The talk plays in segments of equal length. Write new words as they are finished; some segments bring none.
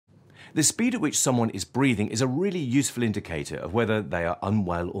The speed at which someone is breathing is a really useful indicator of whether they are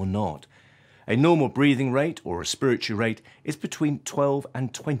unwell or not. A normal breathing rate or respiratory rate is between 12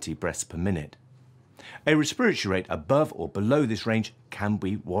 and 20 breaths per minute. A respiratory rate above or below this range can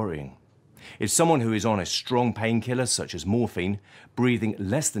be worrying. If someone who is on a strong painkiller such as morphine, breathing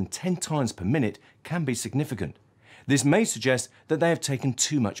less than 10 times per minute can be significant. This may suggest that they have taken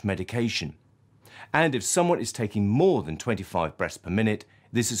too much medication. And if someone is taking more than 25 breaths per minute,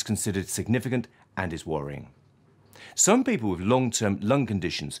 this is considered significant and is worrying. Some people with long-term lung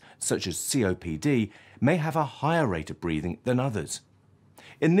conditions, such as COPD, may have a higher rate of breathing than others.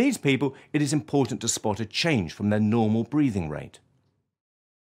 In these people, it is important to spot a change from their normal breathing rate.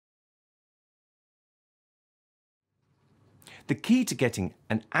 The key to getting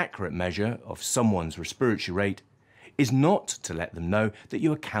an accurate measure of someone's respiratory rate is not to let them know that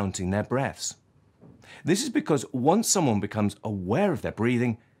you are counting their breaths. This is because once someone becomes aware of their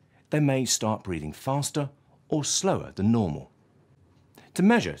breathing, they may start breathing faster or slower than normal. To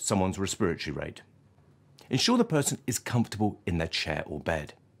measure someone's respiratory rate, ensure the person is comfortable in their chair or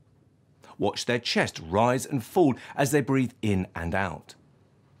bed. Watch their chest rise and fall as they breathe in and out.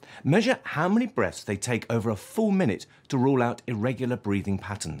 Measure how many breaths they take over a full minute to rule out irregular breathing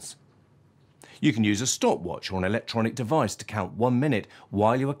patterns. You can use a stopwatch or an electronic device to count 1 minute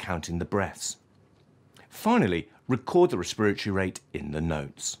while you are counting the breaths. Finally, record the respiratory rate in the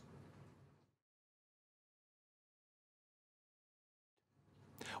notes.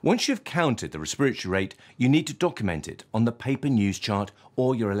 Once you've counted the respiratory rate, you need to document it on the paper news chart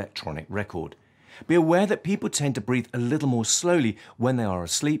or your electronic record. Be aware that people tend to breathe a little more slowly when they are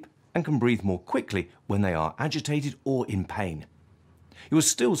asleep and can breathe more quickly when they are agitated or in pain. You will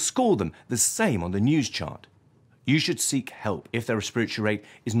still score them the same on the news chart. You should seek help if their respiratory rate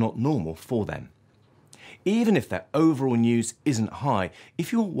is not normal for them. Even if their overall news isn't high,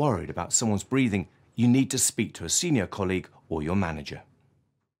 if you're worried about someone's breathing, you need to speak to a senior colleague or your manager.